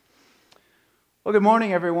Well, good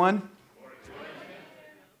morning, everyone.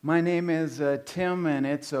 My name is Tim, and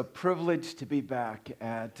it's a privilege to be back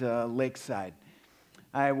at Lakeside.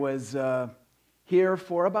 I was here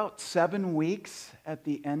for about 7 weeks at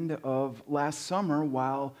the end of last summer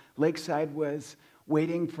while Lakeside was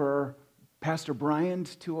waiting for Pastor Brian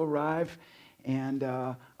to arrive, and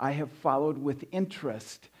I have followed with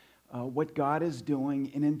interest what God is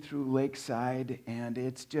doing in and through Lakeside, and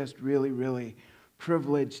it's just really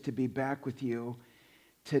privileged to be back with you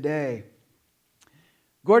today.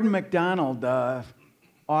 Gordon MacDonald,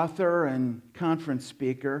 author and conference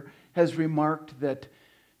speaker, has remarked that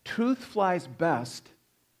truth flies best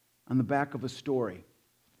on the back of a story.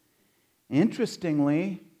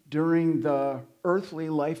 Interestingly, during the earthly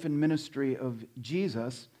life and ministry of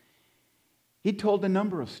Jesus, he told a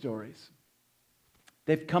number of stories.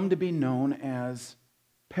 They've come to be known as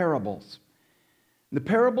parables. The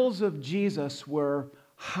parables of Jesus were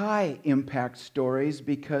high impact stories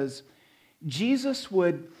because Jesus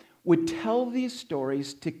would tell these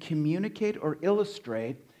stories to communicate or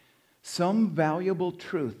illustrate some valuable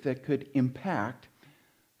truth that could impact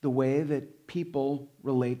the way that people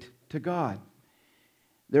relate to God.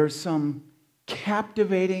 There's some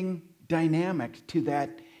captivating dynamic to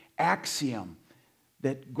that axiom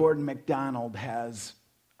that Gordon MacDonald has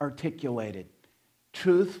articulated.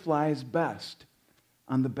 Truth flies best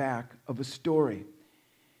on the back of a story.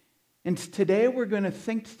 And today we're going to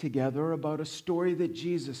think together about a story that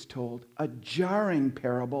Jesus told, a jarring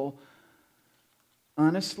parable,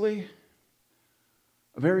 honestly,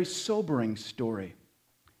 a very sobering story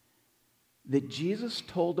that Jesus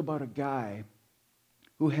told about a guy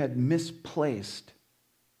who had misplaced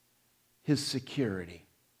his security.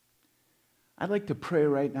 I'd like to pray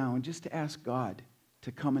right now and just to ask God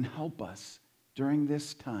to come and help us during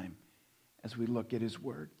this time as we look at His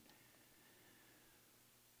Word.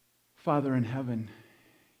 Father in heaven,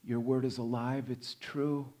 your Word is alive, it's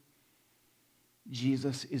true.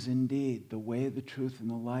 Jesus is indeed the way, the truth, and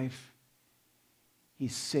the life.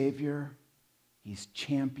 He's Savior, He's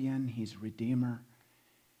champion, He's Redeemer,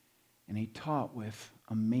 and He taught with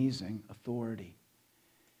amazing authority.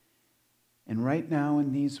 And right now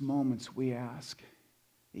in these moments we ask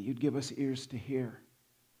that you'd give us ears to hear,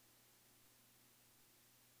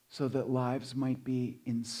 so that lives might be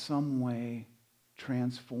in some way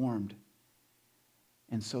transformed,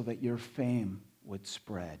 and so that your fame would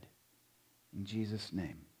spread. In Jesus'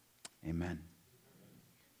 name, amen.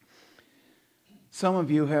 Some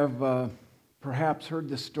of you have perhaps heard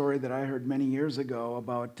the story that I heard many years ago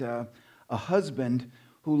about a husband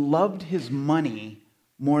who loved his money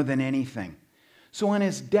more than anything. So on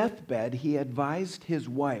his deathbed, he advised his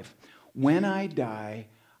wife, "When I die,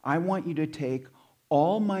 I want you to take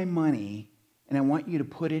all my money and I want you to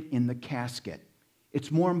put it in the casket. It's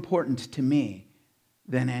more important to me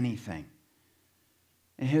than anything."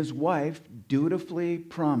 And his wife dutifully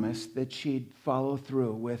promised that she'd follow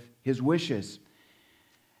through with his wishes.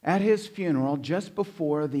 At his funeral, just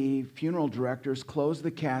before the funeral directors closed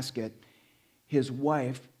the casket, his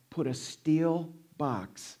wife put a steel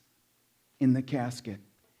box in the casket.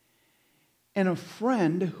 And a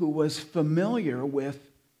friend who was familiar with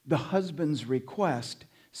the husband's request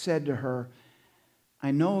said to her, "I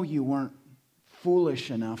know you weren't foolish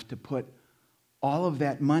enough to put all of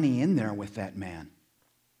that money in there with that man."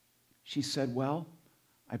 She said, "Well,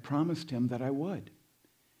 I promised him that I would."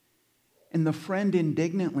 And the friend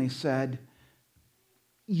indignantly said,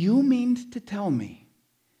 "You mean to tell me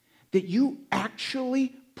that you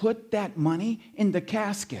actually put that money in the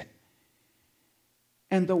casket?"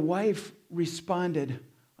 And the wife responded,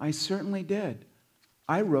 "I certainly did.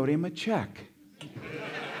 I wrote him a check."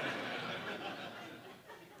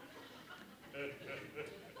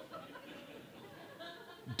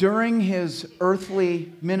 During his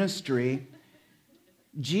earthly ministry,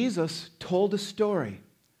 Jesus told a story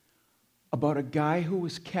about a guy who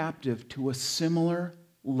was captive to a similar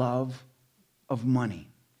love of money.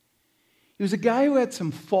 He was a guy who had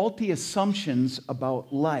some faulty assumptions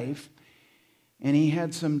about life, and he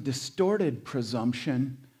had some distorted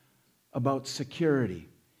presumption about security.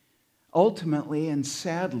 Ultimately and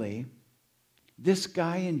sadly, this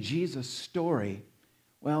guy in Jesus' story,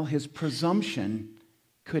 well, his presumption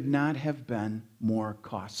could not have been more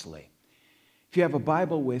costly. If you have a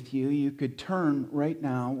Bible with you, you could turn right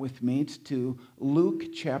now with me to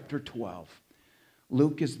Luke chapter 12.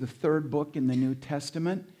 Luke is the third book in the New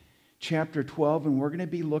Testament, chapter 12, and we're going to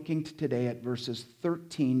be looking today at verses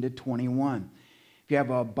 13 to 21. If you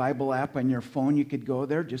have a Bible app on your phone, you could go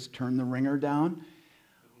there, just turn the ringer down,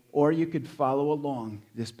 or you could follow along.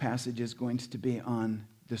 This passage is going to be on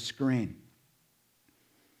the screen.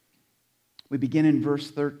 We begin in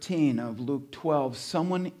verse 13 of Luke 12.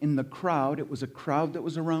 Someone in the crowd, it was a crowd that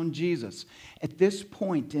was around Jesus. At this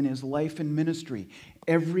point in his life and ministry,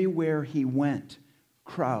 everywhere he went,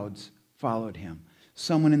 crowds followed him.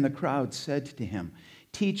 Someone in the crowd said to him,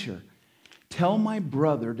 "Teacher, tell my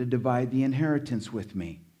brother to divide the inheritance with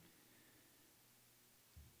me."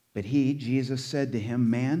 But he, Jesus, said to him,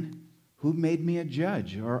 "Man, who made me a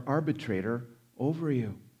judge or arbitrator over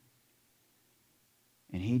you?"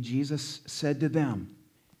 And he, Jesus, said to them,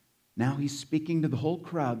 now he's speaking to the whole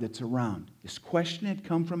crowd that's around. This question had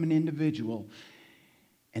come from an individual,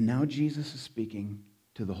 and now Jesus is speaking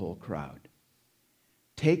to the whole crowd.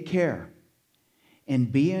 "Take care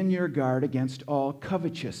and be on your guard against all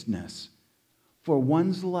covetousness, for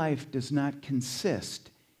one's life does not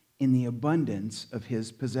consist in the abundance of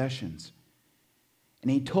his possessions."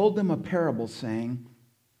 And he told them a parable, saying,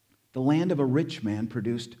 "The land of a rich man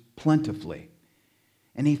produced plentifully.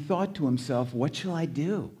 And he thought to himself, 'What shall I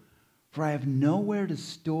do? For I have nowhere to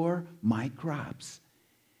store my crops.'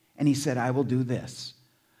 And he said, 'I will do this.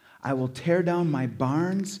 I will tear down my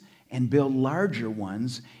barns and build larger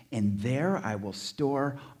ones, and there I will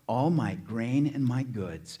store all my grain and my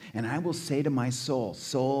goods. And I will say to my soul,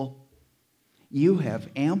 soul, you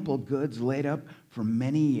have ample goods laid up for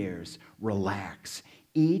many years. Relax,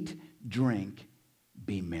 eat, drink,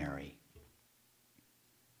 be merry.'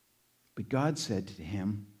 But God said to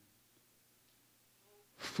him,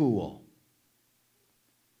 'Fool,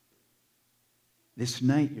 this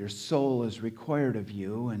night your soul is required of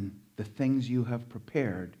you, and the things you have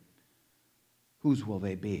prepared, whose will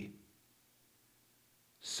they be?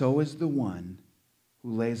 So is the one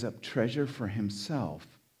who lays up treasure for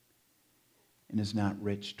himself and is not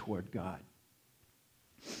rich toward God.'"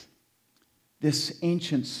 This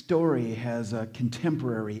ancient story has a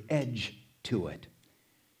contemporary edge to it.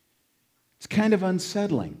 It's kind of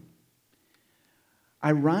unsettling.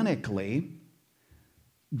 Ironically,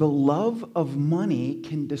 the love of money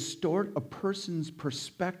can distort a person's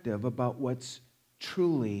perspective about what's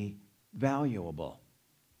truly valuable.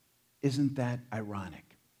 Isn't that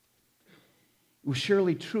ironic? It was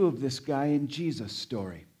surely true of this guy in Jesus'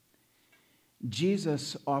 story.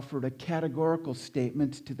 Jesus offered a categorical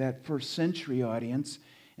statement to that first century audience,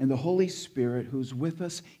 and the Holy Spirit, who's with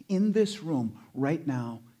us in this room right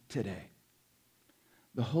now today.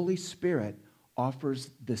 The Holy Spirit offers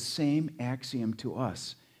the same axiom to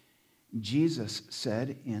us. Jesus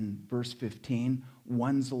said in verse 15,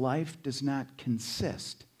 "One's life does not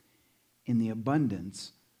consist in the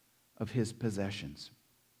abundance of his possessions."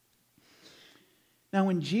 Now,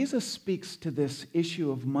 when Jesus speaks to this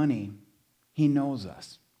issue of money, he knows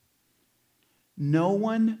us. No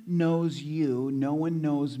one knows you, no one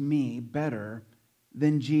knows me better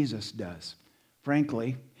than Jesus does.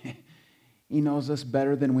 Frankly, he knows us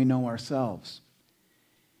better than we know ourselves.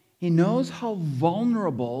 He knows how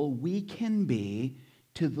vulnerable we can be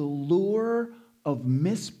to the lure of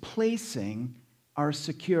misplacing our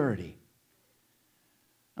security.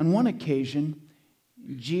 On one occasion,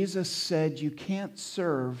 Jesus said, "You can't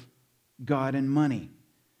serve God and money."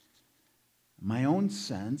 My own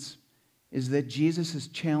sense is that Jesus is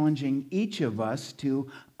challenging each of us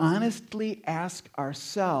to honestly ask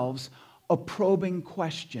ourselves a probing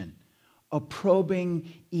question, a probing,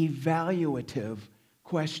 evaluative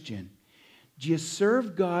question. Do you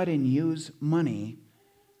serve God and use money,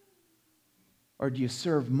 or do you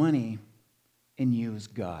serve money and use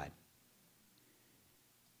God?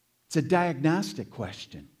 It's a diagnostic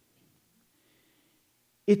question.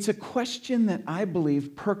 It's a question that I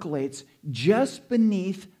believe percolates just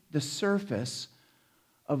beneath the surface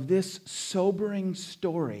of this sobering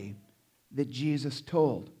story that Jesus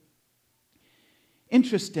told.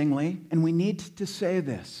 Interestingly, and we need to say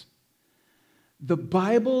this, the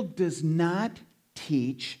Bible does not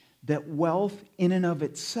teach that wealth in and of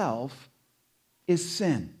itself is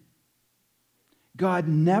sin. God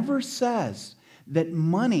never says that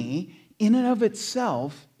money in and of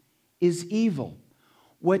itself is evil.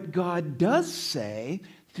 What God does say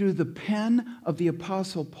through the pen of the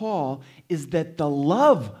Apostle Paul is that the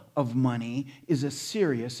love of money is a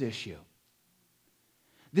serious issue.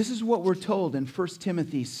 This is what we're told in 1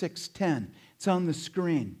 Timothy 6:10. It's on the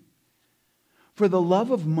screen. "For the love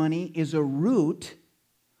of money is a root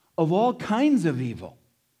of all kinds of evil.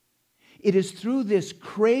 It is through this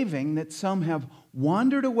craving that some have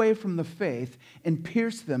wandered away from the faith and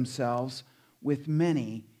pierced themselves with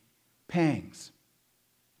many pangs."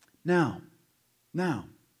 Now,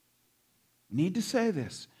 need to say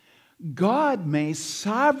this. God may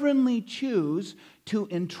sovereignly choose to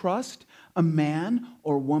entrust a man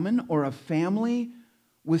or woman or a family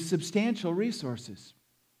with substantial resources.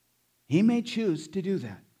 He may choose to do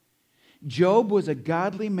that. Job was a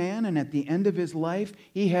godly man, and at the end of his life,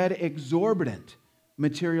 he had exorbitant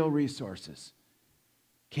material resources.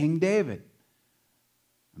 King David,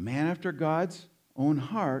 a man after God's own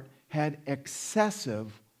heart, had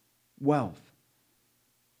excessive wealth.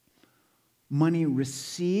 Money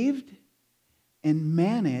received and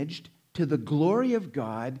managed to the glory of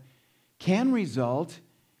God can result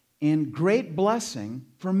in great blessing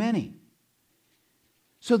for many.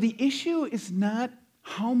 So the issue is not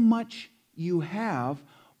how much you have,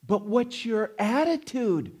 but what's your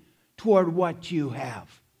attitude toward what you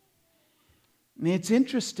have. And it's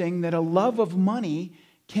interesting that a love of money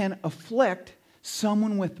can afflict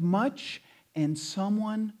someone with much and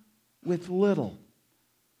someone with little.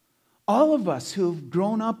 All of us who've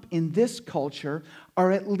grown up in this culture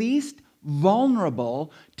are at least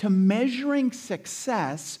vulnerable to measuring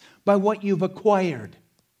success by what you've acquired.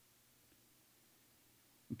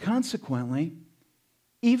 Consequently,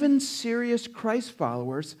 even serious Christ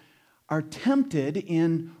followers are tempted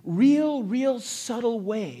in real subtle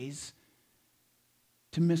ways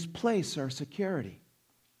to misplace our security.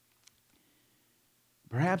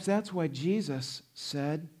 Perhaps that's why Jesus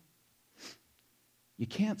said, you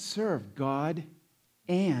can't serve God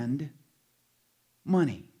and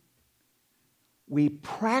money. We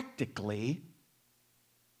practically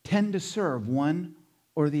tend to serve one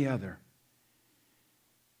or the other.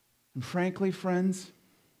 And frankly, friends,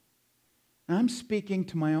 I'm speaking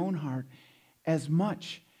to my own heart as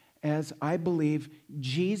much as I believe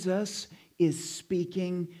Jesus is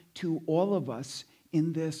speaking to all of us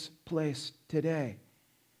in this place today.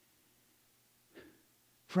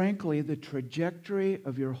 Frankly, the trajectory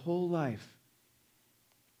of your whole life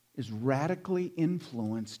is radically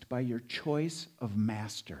influenced by your choice of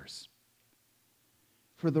masters.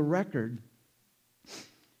 For the record,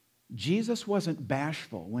 Jesus wasn't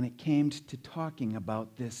bashful when it came to talking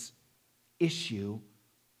about this issue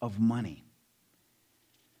of money.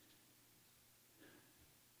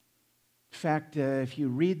 In fact, if you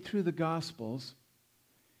read through the Gospels,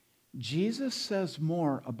 Jesus says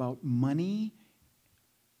more about money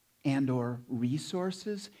and or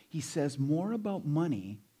resources. He says more about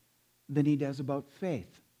money than he does about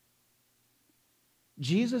faith.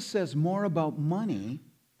 Jesus says more about money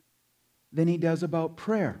than he does about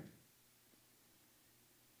prayer.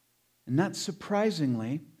 And not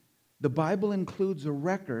surprisingly, the Bible includes a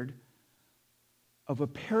record of a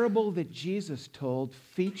parable that Jesus told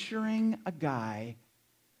featuring a guy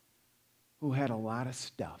who had a lot of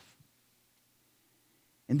stuff.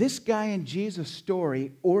 And this guy in Jesus'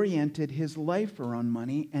 story oriented his life around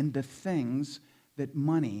money and the things that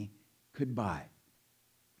money could buy.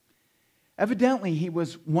 Evidently, he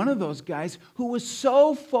was one of those guys who was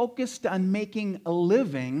so focused on making a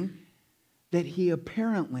living that he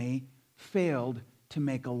apparently failed to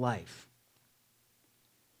make a life.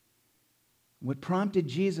 What prompted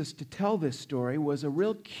Jesus to tell this story was a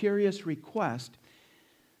real curious request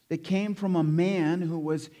that came from a man who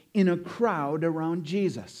was in a crowd around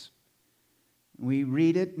Jesus. We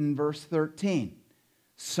read it in verse 13.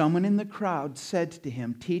 Someone in the crowd said to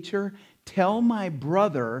him, "Teacher, tell my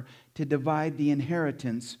brother to divide the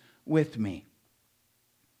inheritance with me."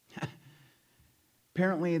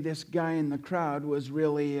 Apparently, this guy in the crowd was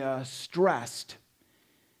really stressed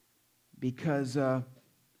because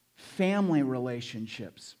family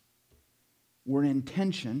relationships were in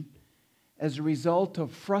tension as a result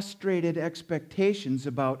of frustrated expectations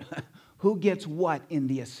about who gets what in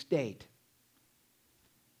the estate.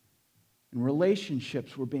 And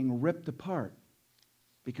relationships were being ripped apart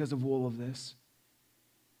because of all of this.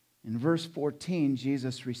 In verse 14,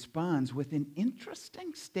 Jesus responds with an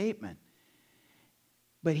interesting statement.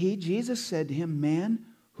 But Jesus said to him, "Man,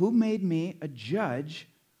 who made me a judge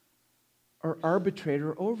or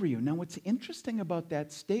arbitrator over you?" Now, what's interesting about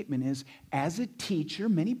that statement is, as a teacher,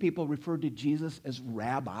 many people refer to Jesus as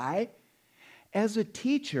rabbi. As a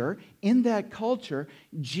teacher in that culture,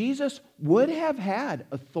 Jesus would have had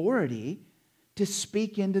authority to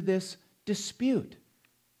speak into this dispute.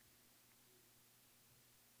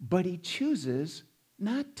 But he chooses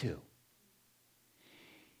not to.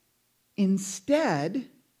 Instead,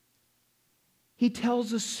 he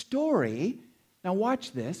tells a story, now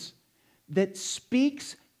watch this, that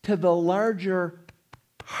speaks to the larger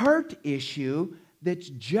heart issue that's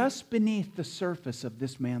just beneath the surface of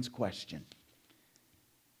this man's question.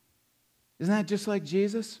 Isn't that just like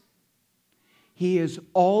Jesus? He is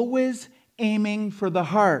always aiming for the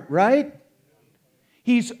heart, right?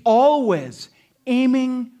 He's always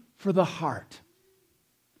aiming for the heart,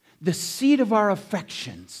 the seat of our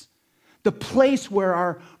affections, the place where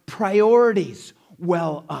our priorities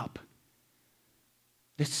well up.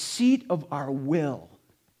 the seat of our will.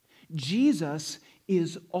 Jesus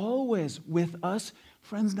is always with us.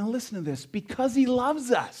 Friends, now listen to this. Because he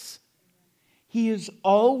loves us, he is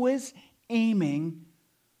always aiming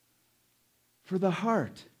for the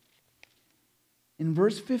heart. In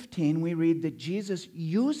verse 15, we read that Jesus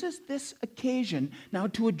uses this occasion now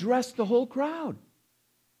to address the whole crowd.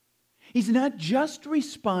 He's not just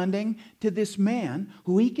responding to this man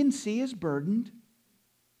who he can see is burdened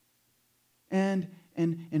and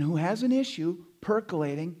who has an issue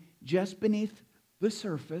percolating just beneath the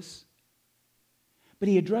surface, but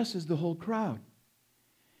he addresses the whole crowd.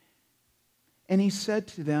 And he said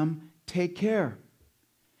to them, "Take care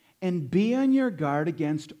and be on your guard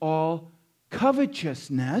against all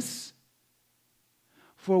covetousness,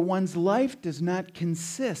 for one's life does not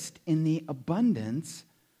consist in the abundance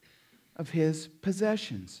of his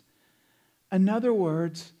possessions." In other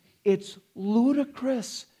words, it's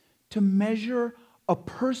ludicrous to measure a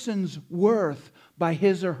person's worth by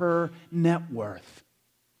his or her net worth.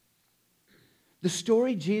 The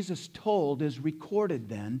story Jesus told is recorded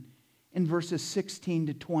then in verses 16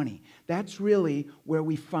 to 20. That's really where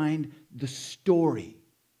we find the story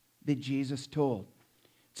that Jesus told.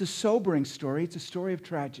 It's a sobering story. It's a story of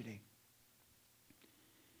tragedy.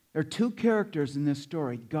 There are two characters in this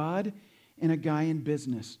story, God and a guy in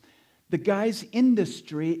business. The guy's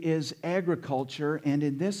industry is agriculture, and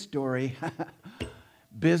in this story,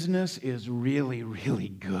 business is really, really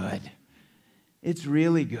good. It's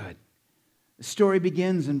really good. The story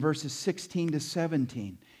begins in verses 16 to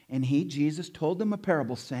 17. And he, Jesus, told them a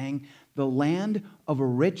parable saying, "The land of a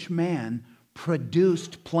rich man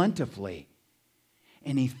produced plentifully.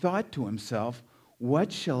 And he thought to himself,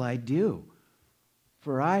 'What shall I do?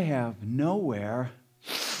 For I have nowhere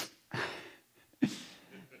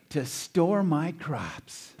to store my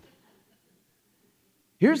crops.'"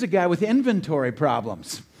 Here's a guy with inventory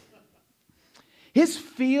problems. His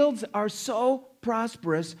fields are so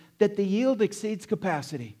prosperous that the yield exceeds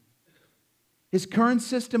capacity. His current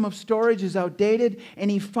system of storage is outdated,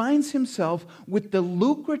 and he finds himself with the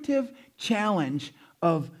lucrative challenge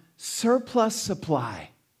of surplus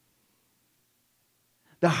supply.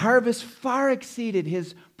 The harvest far exceeded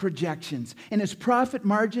his projections, and his profit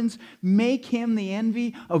margins make him the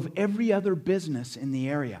envy of every other business in the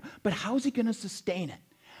area. But how's he going to sustain it?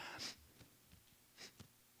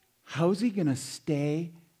 How's he going to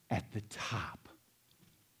stay at the top?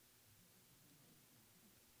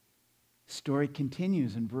 Story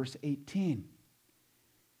continues in verse 18.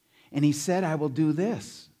 And he said, "I will do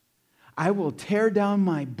this. I will tear down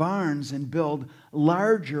my barns and build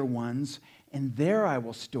larger ones, and there I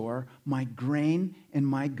will store my grain and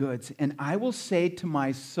my goods. And I will say to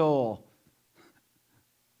my soul,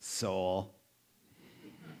 'Soul,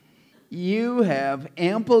 you have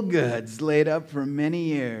ample goods laid up for many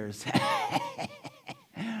years.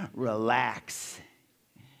 Relax.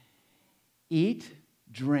 Eat,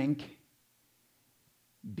 drink,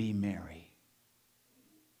 be merry.'"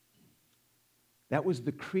 That was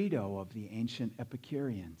the credo of the ancient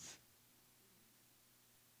Epicureans.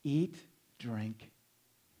 Eat, drink,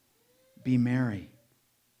 be merry.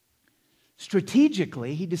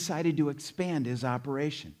 Strategically, he decided to expand his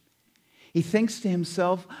operation. He thinks to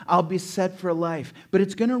himself, "I'll be set for life," but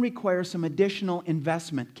it's going to require some additional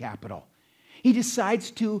investment capital. He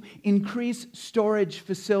decides to increase storage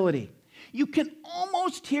facility. You can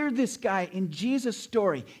almost hear this guy in Jesus'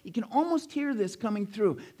 story. You can almost hear this coming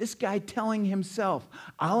through. This guy telling himself,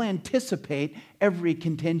 "I'll anticipate every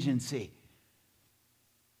contingency.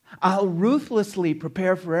 I'll ruthlessly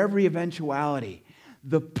prepare for every eventuality.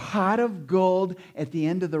 The pot of gold at the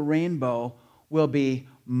end of the rainbow will be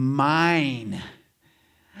mine.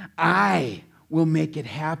 I will make it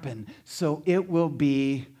happen, so it will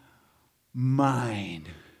be mine."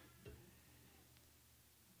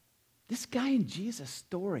 This guy in Jesus'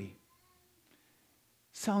 story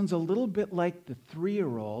sounds a little bit like the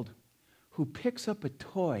 3-year-old who picks up a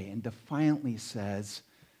toy and defiantly says,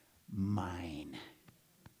 "Mine.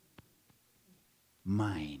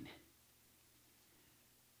 Mine."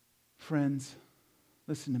 Friends,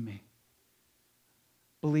 listen to me.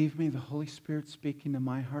 Believe me, the Holy Spirit's speaking to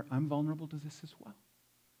my heart. I'm vulnerable to this as well.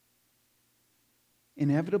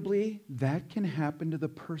 Inevitably, that can happen to the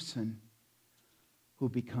person who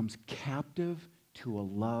becomes captive to a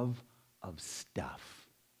love of stuff.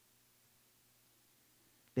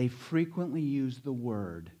 They frequently use the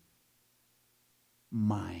word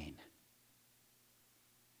mine.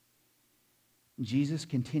 Jesus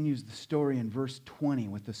continues the story in verse 20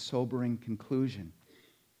 with a sobering conclusion.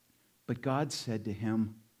 But God said to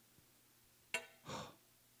him,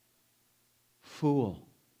 "Fool,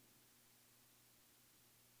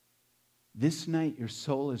 This night your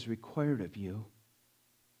soul is required of you,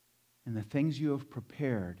 and the things you have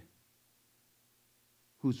prepared,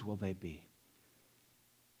 whose will they be?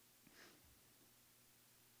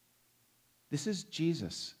 This is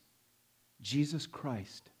Jesus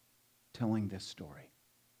Christ, telling this story.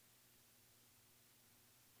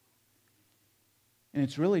 And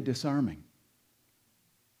it's really disarming.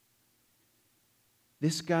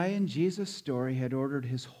 This guy in Jesus' story had ordered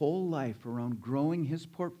his whole life around growing his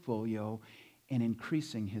portfolio and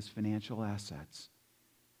increasing his financial assets.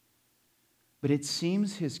 But it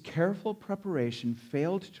seems his careful preparation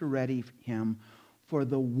failed to ready him for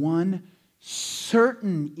the one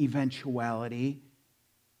certain eventuality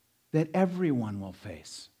that everyone will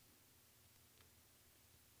face.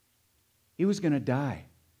 He was going to die.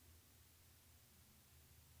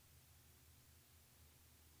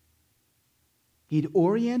 He'd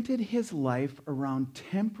oriented his life around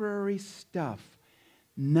temporary stuff,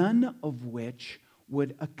 none of which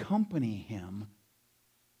would accompany him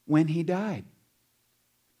when he died.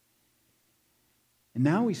 And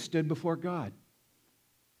now he stood before God.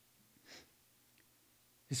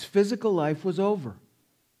 His physical life was over.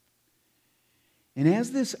 And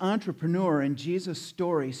as this entrepreneur in Jesus'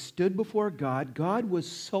 story stood before God, God was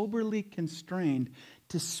soberly constrained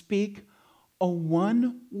to speak a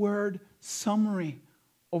one-word summary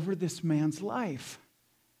over this man's life.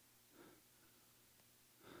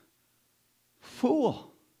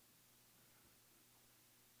 Fool.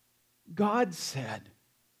 God said,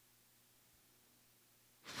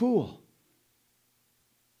 fool.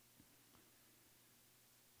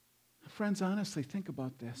 Friends, honestly, think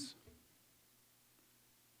about this.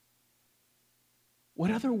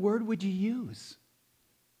 What other word would you use?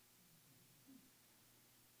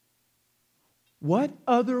 What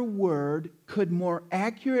other word could more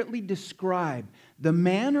accurately describe the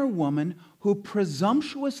man or woman who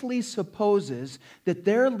presumptuously supposes that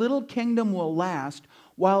their little kingdom will last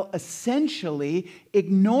while essentially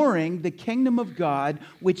ignoring the kingdom of God,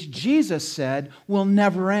 which Jesus said will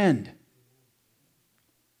never end?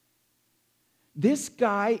 This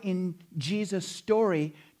guy in Jesus'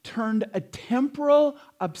 story turned a temporal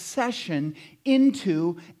obsession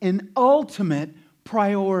into an ultimate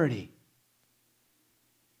priority.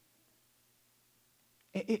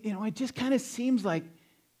 It just kind of seems like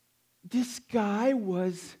this guy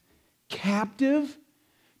was captive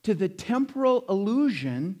to the temporal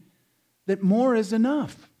illusion that more is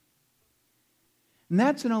enough. And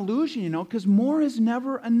that's an illusion, because more is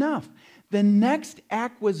never enough. The next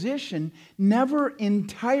acquisition never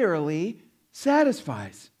entirely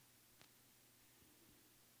satisfies.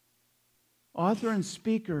 Author and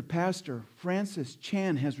speaker, Pastor Francis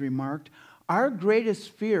Chan has remarked, our greatest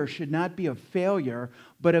fear should not be of failure,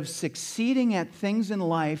 but of succeeding at things in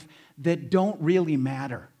life that don't really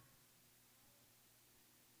matter.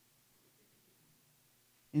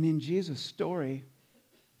 And in Jesus' story,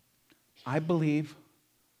 I believe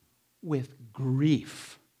with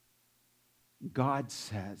grief, God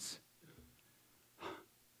says,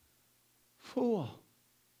 fool.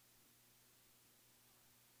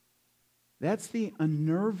 That's the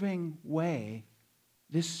unnerving way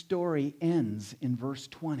this story ends in verse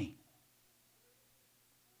 20.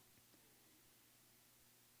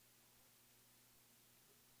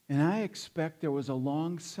 And I expect there was a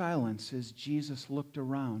long silence as Jesus looked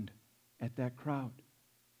around at that crowd.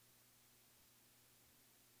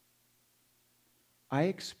 I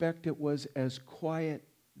expect it was as quiet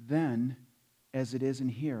then as it is in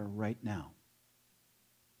here right now.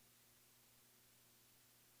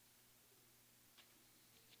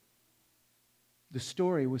 The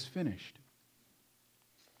story was finished.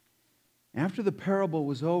 After the parable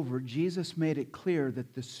was over, Jesus made it clear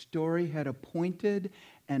that the story had a pointed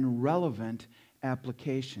and relevant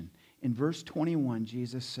application. In verse 21,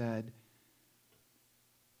 Jesus said,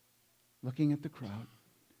 looking at the crowd,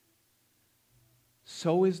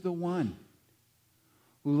 so is the one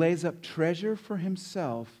who lays up treasure for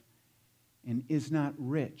himself and is not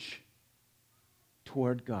rich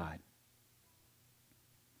toward God.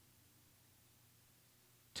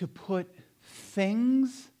 To put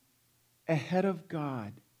things ahead of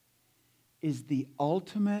God is the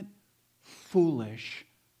ultimate foolish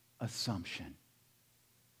assumption.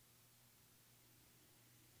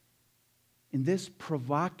 In this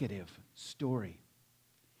provocative story,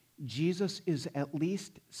 Jesus is at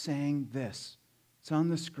least saying this. It's on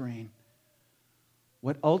the screen.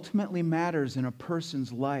 What ultimately matters in a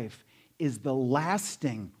person's life is the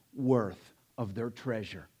lasting worth of their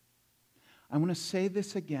treasure. I want to say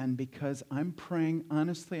this again because I'm praying,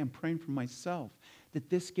 honestly, I'm praying for myself that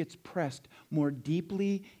this gets pressed more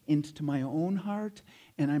deeply into my own heart,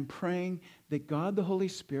 and I'm praying that God, the Holy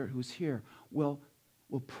Spirit, who's here, will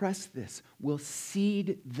press this, will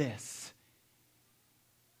seed this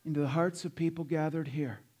into the hearts of people gathered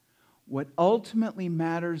here. What ultimately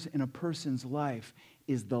matters in a person's life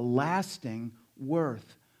is the lasting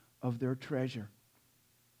worth of their treasure.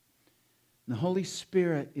 And the Holy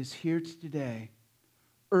Spirit is here today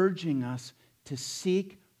urging us to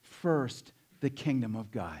seek first the kingdom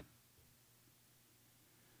of God.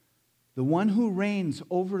 The one who reigns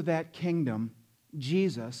over that kingdom,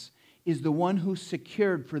 Jesus, is the one who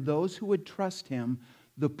secured for those who would trust him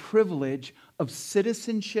the privilege of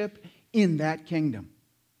citizenship in that kingdom.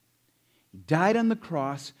 He died on the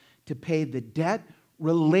cross to pay the debt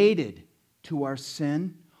related to our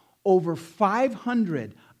sin. Over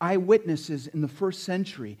 500 eyewitnesses in the first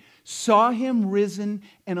century saw him risen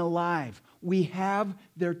and alive. We have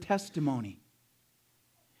their testimony.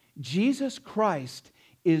 Jesus Christ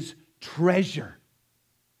is treasure.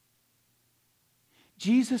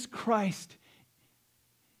 Jesus Christ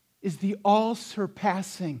is the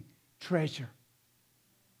all-surpassing treasure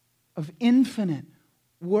of infinite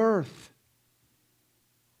worth.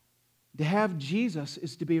 To have Jesus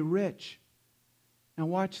is to be rich. Now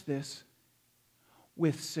watch this.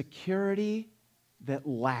 With security that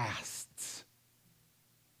lasts.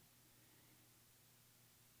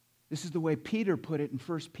 This is the way Peter put it in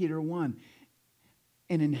 1 Peter 1.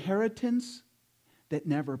 An inheritance that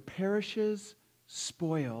never perishes,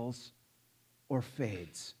 spoils, or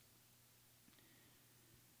fades.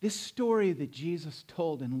 This story that Jesus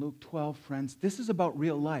told in Luke 12, friends, this is about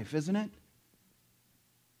real life, isn't it?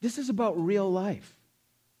 This is about real life.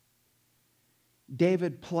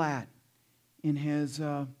 David Platt, in his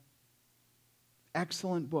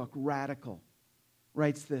excellent book, Radical,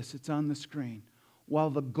 writes this. It's on the screen. While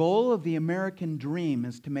the goal of the American dream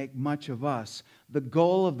is to make much of us, the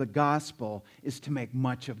goal of the gospel is to make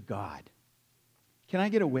much of God. Can I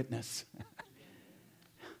get a witness?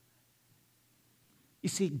 You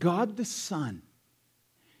see, God the Son,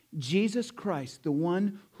 Jesus Christ, the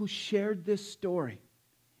one who shared this story,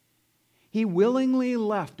 he willingly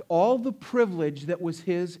left all the privilege that was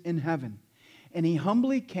his in heaven, and he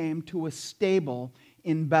humbly came to a stable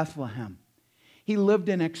in Bethlehem. He lived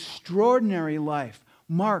an extraordinary life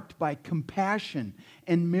marked by compassion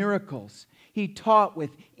and miracles. He taught with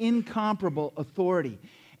incomparable authority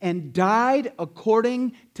and died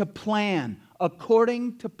according to plan,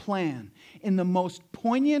 in the most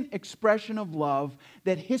poignant expression of love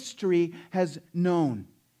that history has known.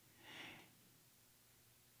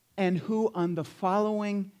 And who on the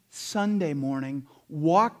following Sunday morning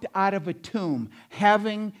walked out of a tomb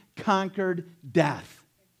having conquered death.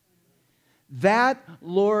 That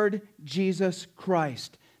Lord Jesus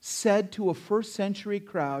Christ said to a first century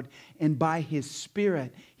crowd, and by his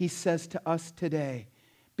Spirit, he says to us today,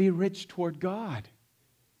 be rich toward God.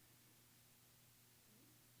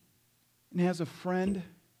 And as a friend,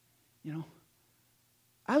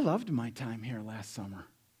 I loved my time here last summer.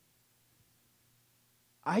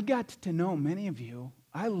 I got to know many of you.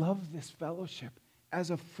 I love this fellowship.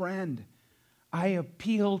 As a friend, I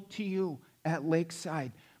appeal to you at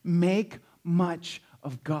Lakeside. Make much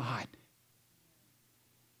of God.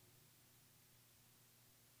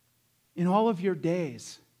 In all of your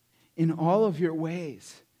days, in all of your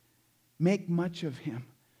ways, make much of him.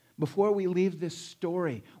 Before we leave this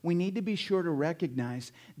story, we need to be sure to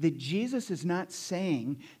recognize that Jesus is not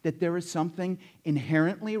saying that there is something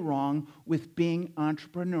inherently wrong with being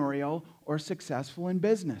entrepreneurial or successful in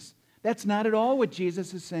business. That's not at all what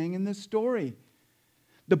Jesus is saying in this story.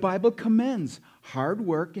 The Bible commends hard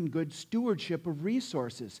work and good stewardship of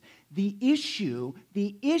resources. The issue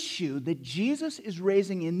that Jesus is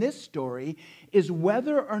raising in this story is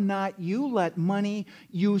whether or not you let money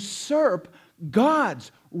usurp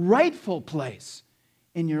God's rightful place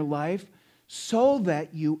in your life so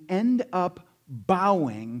that you end up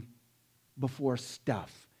bowing before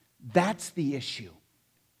stuff. That's the issue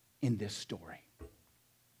in this story.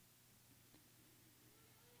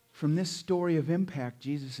 From this story of impact,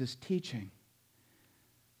 Jesus is teaching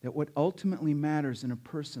that what ultimately matters in a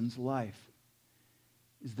person's life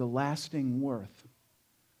is the lasting worth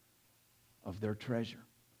of their treasure.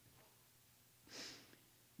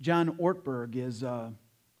 John Ortberg is a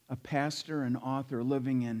pastor and author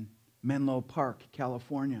living in Menlo Park,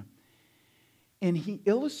 California. And he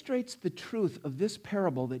illustrates the truth of this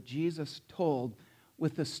parable that Jesus told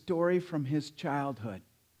with a story from his childhood.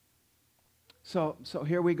 So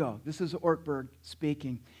here we go. This is Ortberg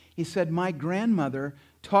speaking. He said, "My grandmother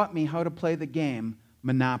taught me how to play the game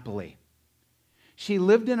Monopoly. She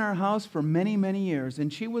lived in our house for many, many years,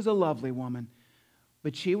 and she was a lovely woman.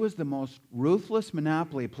 But she was the most ruthless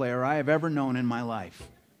Monopoly player I have ever known in my life.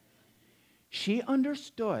 She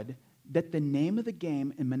understood that the name of the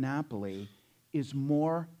game in Monopoly is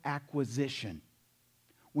more acquisition.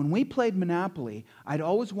 When we played Monopoly, I'd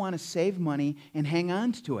always want to save money and hang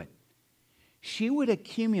on to it. She would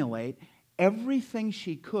accumulate everything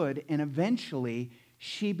she could, and eventually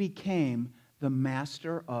she became the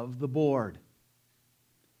master of the board.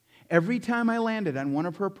 Every time I landed on one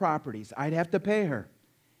of her properties, I'd have to pay her.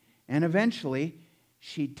 And eventually,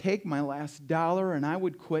 she'd take my last dollar and I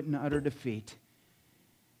would quit in utter defeat.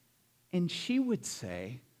 And she would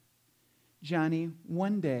say, "Johnny,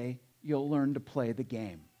 one day you'll learn to play the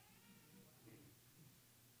game."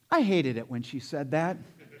 I hated it when she said that.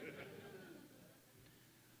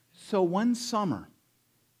 So one summer,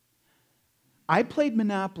 I played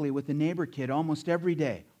Monopoly with a neighbor kid almost every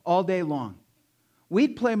day, all day long.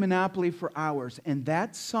 We'd play Monopoly for hours, and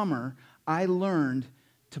that summer, I learned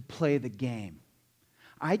to play the game.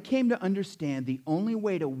 I came to understand the only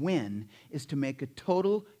way to win is to make a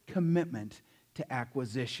total commitment to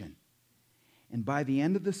acquisition. And by the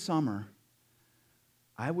end of the summer,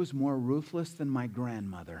 I was more ruthless than my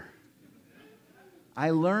grandmother.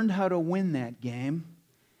 I learned how to win that game,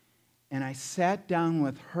 and I sat down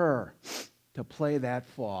with her to play that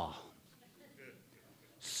fall.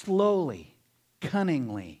 Slowly,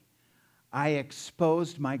 cunningly, I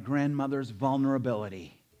exposed my grandmother's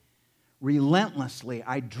vulnerability. Relentlessly,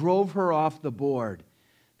 I drove her off the board.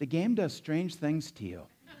 The game does strange things to you.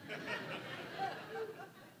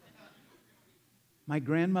 My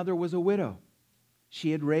grandmother was a widow. She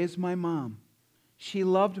had raised my mom. She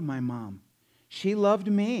loved my mom. She loved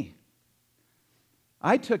me.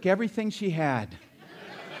 I took everything she had.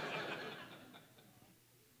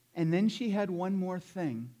 And then she had one more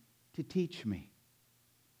thing to teach me.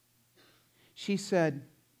 She said,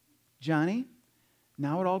 "Johnny,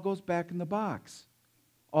 now it all goes back in the box.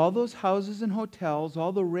 All those houses and hotels,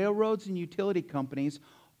 all the railroads and utility companies,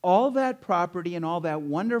 all that property and all that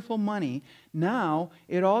wonderful money, now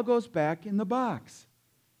it all goes back in the box."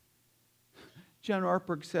 John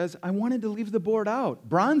Ortberg says, "I wanted to leave the board out,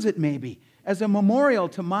 bronze it maybe, as a memorial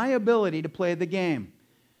to my ability to play the game."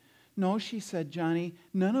 "No," she said, "Johnny,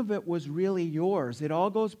 none of it was really yours. It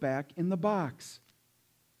all goes back in the box."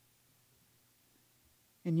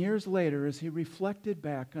 And years later, as he reflected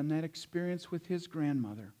back on that experience with his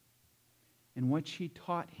grandmother and what she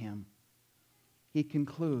taught him, he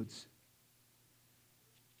concludes,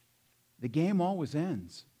 the game always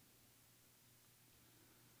ends.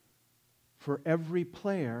 For every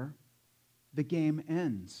player, the game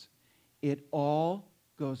ends. It all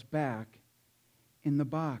goes back in the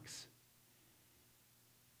box.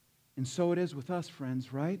 And so it is with us,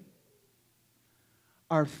 friends, right?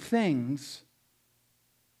 Our things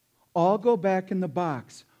all go back in the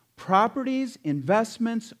box. Properties,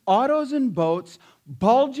 investments, autos and boats,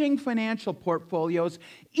 bulging financial portfolios,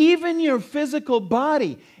 even your physical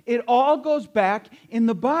body. It all goes back in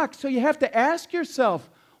the box. So you have to ask yourself,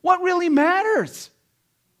 what really matters?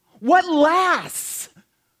 What lasts?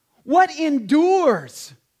 What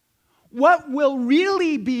endures? What will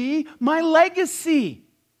really be my legacy?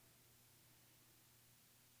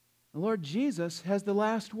 The Lord Jesus has the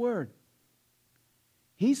last word.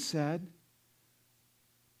 He said,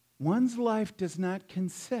 one's life does not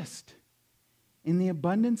consist in the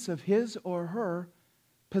abundance of his or her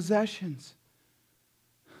possessions.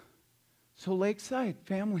 So Lakeside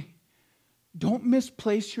family, don't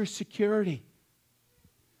misplace your security.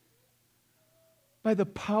 By the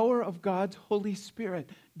power of God's Holy Spirit,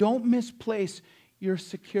 don't misplace your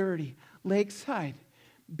security. Lakeside,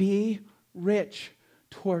 be rich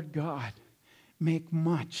toward God. Make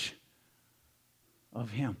much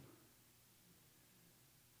of Him.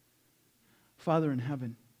 Father in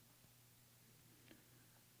heaven,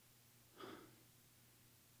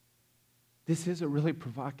 this is a really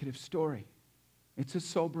provocative story. It's a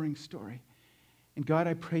sobering story. And God,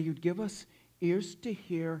 I pray you'd give us ears to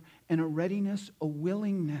hear and a readiness, a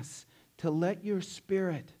willingness to let your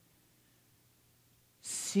Spirit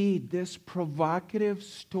seed this provocative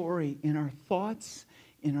story in our thoughts,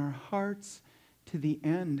 in our hearts, to the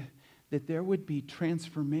end that there would be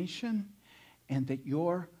transformation and that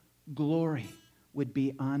your glory would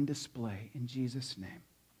be on display. In Jesus' name,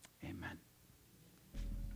 amen.